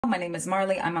My name is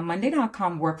Marley. I'm a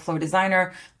Monday.com workflow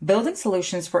designer, building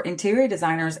solutions for interior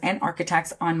designers and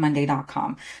architects on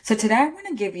Monday.com. So today I want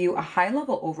to give you a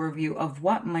high-level overview of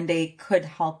what Monday could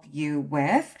help you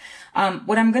with.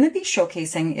 What I'm going to be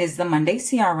showcasing is the Monday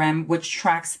CRM, which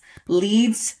tracks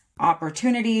leads,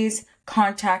 opportunities,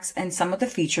 contacts, and some of the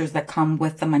features that come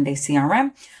with the Monday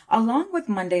CRM, along with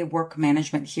Monday Work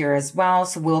Management here as well.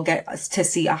 So we'll get to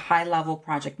see a high-level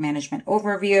project management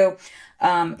overview,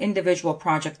 individual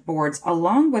project boards,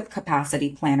 along with Capacity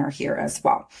Planner here as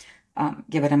well.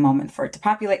 Give it a moment for it to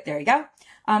populate. There you go.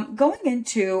 Going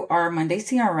into our Monday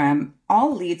CRM,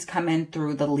 all leads come in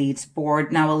through the leads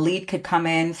board. Now, a lead could come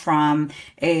in from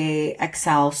a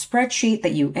Excel spreadsheet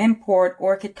that you import,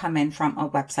 or it could come in from a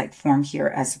website form here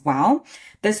as well.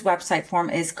 This website form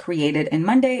is created in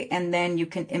Monday, and then you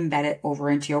can embed it over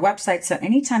into your website. So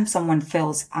anytime someone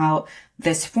fills out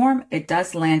this form, it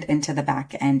does land into the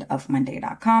back end of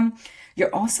Monday.com.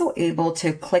 You're also able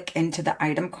to click into the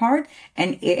item card,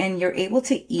 and you're able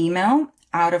to email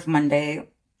out of Monday.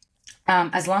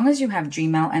 As long as you have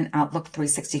Gmail and Outlook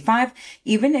 365,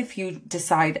 even if you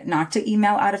decide not to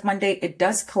email out of Monday, it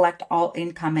does collect all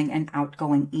incoming and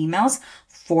outgoing emails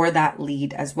for that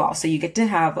lead as well. So you get to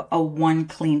have a one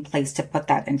clean place to put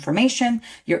that information.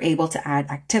 You're able to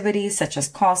add activities such as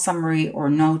call summary or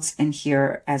notes in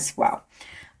here as well.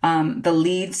 The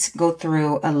leads go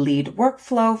through a lead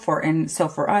workflow so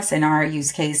for us, in our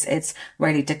use case, it's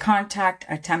ready to contact,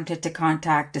 attempted to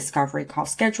contact, discovery call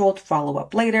scheduled, follow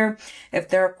up later. If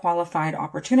they're a qualified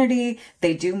opportunity,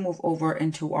 they do move over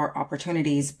into our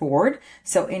opportunities board.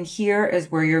 So in here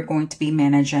is where you're going to be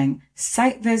managing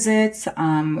site visits.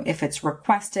 If it's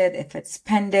requested, if it's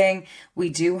pending, we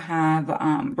do have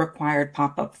required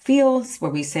pop-up fields where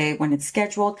we say when it's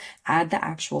scheduled, add the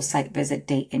actual site visit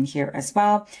date in here as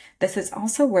well. This is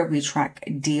also where we track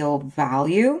deal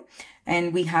value,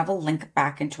 and we have a link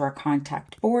back into our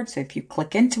contact board. So if you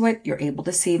click into it, you're able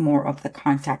to see more of the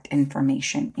contact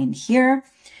information in here.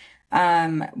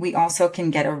 We also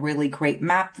can get a really great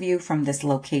map view from this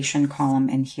location column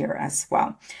in here as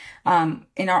well.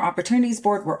 In our opportunities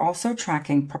board, we're also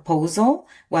tracking proposal,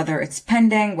 whether it's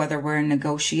pending, whether we're in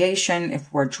negotiation,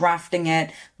 if we're drafting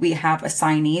it. We have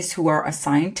assignees who are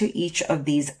assigned to each of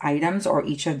these items or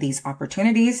each of these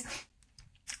opportunities.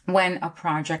 When a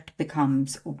project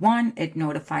becomes one, it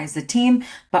notifies the team,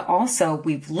 but also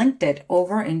we've linked it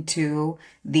over into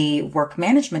the work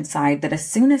management side that as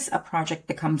soon as a project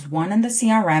becomes one in the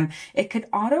CRM, it could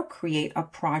auto create a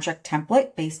project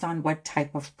template based on what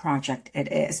type of project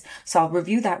it is. So I'll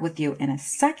review that with you in a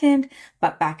second,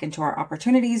 but back into our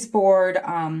opportunities board.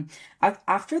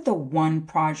 After the one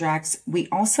projects, we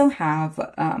also have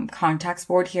contacts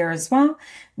board here as well.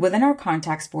 Within our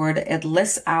contacts board, it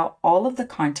lists out all of the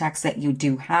contacts that you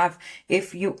do have.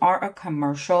 If you are a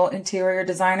commercial interior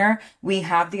designer, we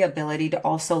have the ability to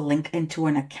also link into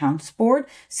an accounts board.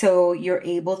 So you're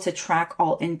able to track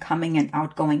all incoming and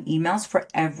outgoing emails for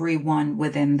everyone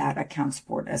within that accounts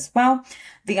board as well.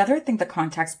 The other thing the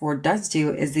contacts board does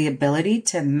do is the ability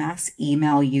to mass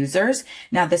email users.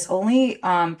 Now, this only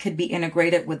could be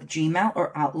integrated with Gmail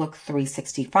or Outlook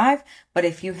 365. But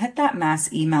if you hit that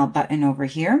mass email button over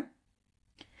here,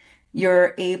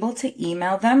 you're able to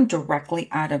email them directly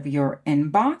out of your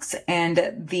inbox, and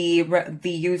the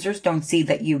users don't see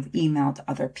that you've emailed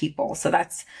other people. So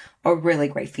that's a really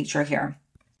great feature here.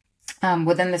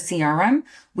 Within the CRM,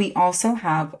 we also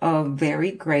have a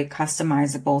very great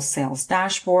customizable sales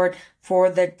dashboard for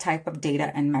the type of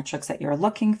data and metrics that you're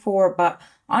looking for. But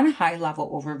on a high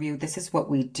level overview, this is what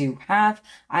we do have.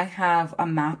 I have a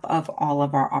map of all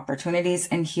of our opportunities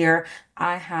in here.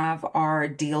 I have our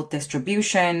deal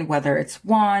distribution, whether it's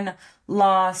won,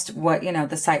 lost,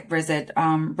 the site visit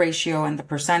ratio and the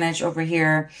percentage over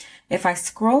here. If I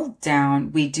scroll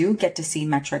down, we do get to see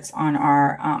metrics on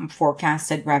our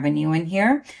forecasted revenue in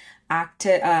here,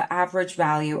 average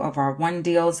value of our won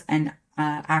deals, and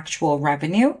actual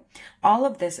revenue. All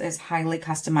of this is highly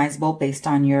customizable based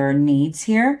on your needs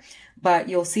here, but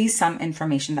you'll see some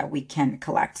information that we can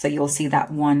collect. So you'll see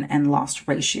that won and lost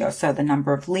ratio. So the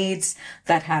number of leads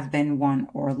that have been won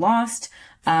or lost,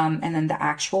 and then the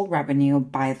actual revenue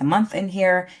by the month in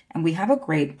here. And we have a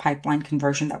great pipeline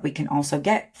conversion that we can also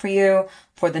get for you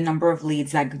for the number of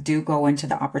leads that do go into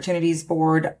the opportunities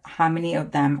board. How many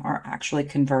of them are actually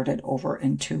converted over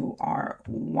into our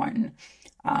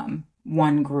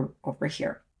one group over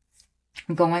here.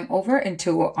 Going over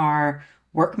into our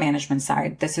work management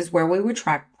side, this is where we would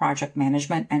track project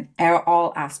management and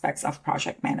all aspects of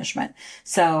project management.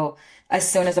 So As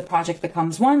soon as a project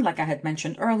becomes one, like I had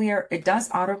mentioned earlier, it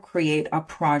does auto create a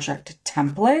project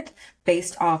template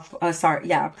based off,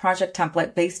 project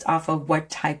template based off of what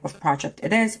type of project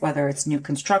it is, whether it's new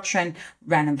construction,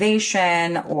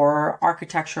 renovation, or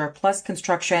architecture plus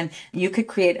construction. You could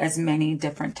create as many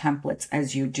different templates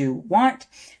as you do want.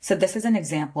 So this is an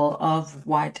example of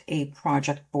what a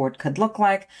project board could look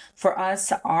like. For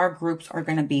us, our groups are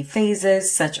going to be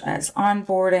phases such as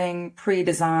onboarding,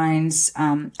 pre-designs,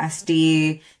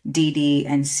 SD, DD,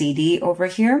 and CD over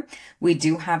here. We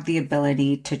do have the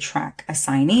ability to track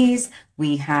assignees.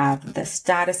 We have the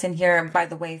status in here. By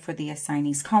the way, for the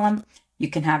assignees column, you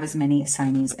can have as many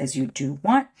assignees as you do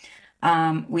want.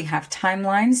 We have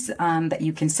timelines that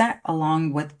you can set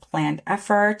along with planned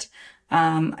effort,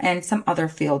 and some other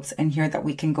fields in here that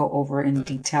we can go over in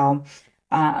detail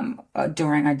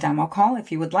during a demo call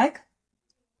if you would like.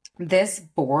 This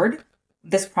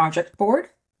project board,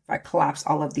 if I collapse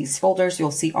all of these folders, you'll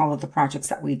see all of the projects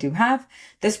that we do have.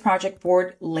 This project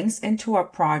board links into our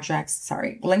projects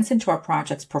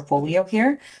portfolio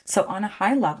here. So on a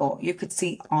high level, you could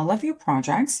see all of your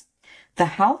projects, the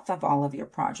health of all of your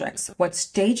projects, what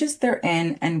stages they're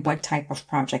in, and what type of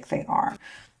project they are.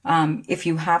 If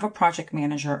you have a project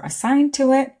manager assigned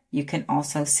to it, you can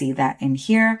also see that in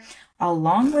here,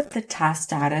 along with the task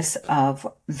status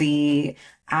of the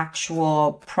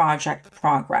actual project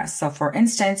progress. So for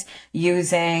instance,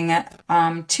 using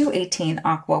 218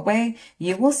 Aqua Way,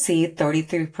 you will see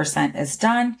 33% is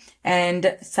done and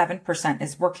 7%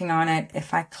 is working on it.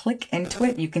 If I click into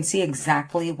it, you can see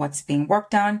exactly what's being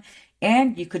worked on.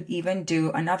 And you could even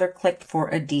do another click for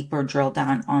a deeper drill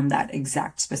down on that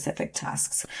exact specific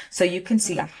tasks. So you can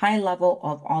see a high level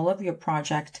of all of your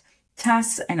project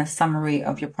tasks and a summary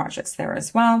of your projects there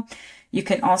as well. You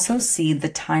can also see the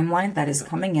timeline that is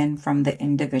coming in from the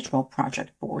individual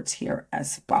project boards here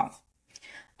as well.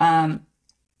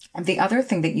 The other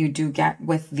thing that you do get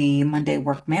with the Monday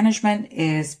Work Management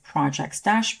is Projects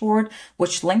Dashboard,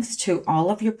 which links to all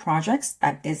of your projects.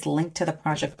 That is linked to the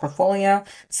project portfolio.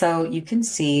 So you can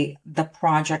see the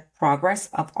project progress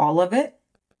of all of it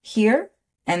here,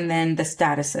 and then the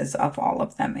statuses of all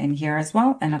of them in here as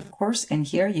well. And of course, in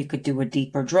here, you could do a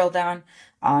deeper drill down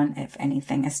on if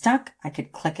anything is stuck. I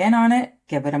could click in on it,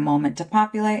 give it a moment to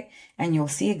populate, and you'll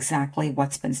see exactly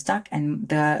what's been stuck and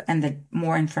the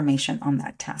more information on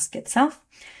that task itself.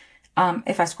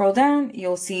 If I scroll down,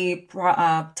 you'll see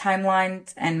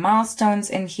timelines and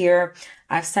milestones in here.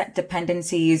 I've set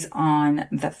dependencies on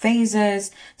the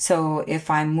phases. So if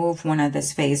I move one of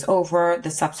this phase over, the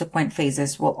subsequent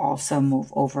phases will also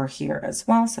move over here as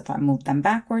well. So if I move them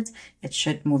backwards, it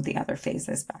should move the other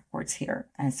phases backwards here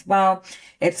as well.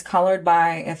 It's colored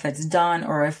by if it's done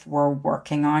or if we're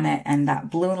working on it. And that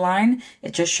blue line,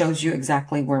 it just shows you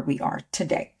exactly where we are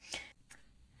today.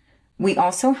 We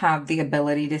also have the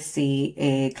ability to see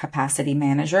a capacity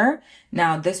manager.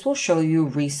 Now, this will show you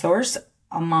resource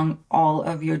among all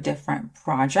of your different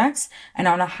projects. And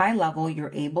on a high level,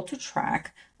 you're able to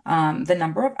track the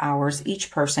number of hours each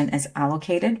person is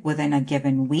allocated within a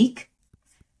given week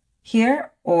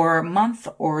here, or month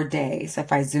or day. So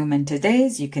if I zoom into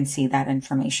days, you can see that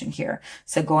information here.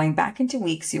 So going back into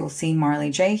weeks, you'll see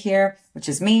Marley J here, which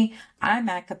is me. I'm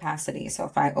at capacity. So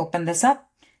if I open this up,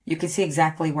 you can see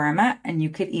exactly where I'm at, and you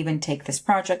could even take this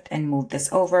project and move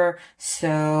this over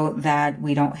so that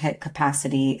we don't hit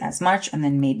capacity as much, and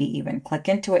then maybe even click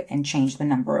into it and change the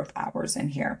number of hours in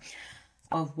here.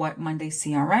 Of what Monday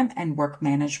CRM and Work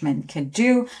Management can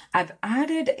do, I've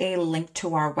added a link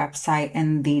to our website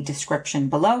in the description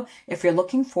below. If you're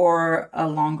looking for a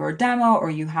longer demo or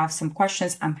you have some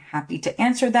questions, I'm happy to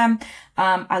answer them.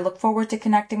 I look forward to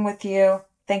connecting with you.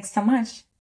 Thanks so much.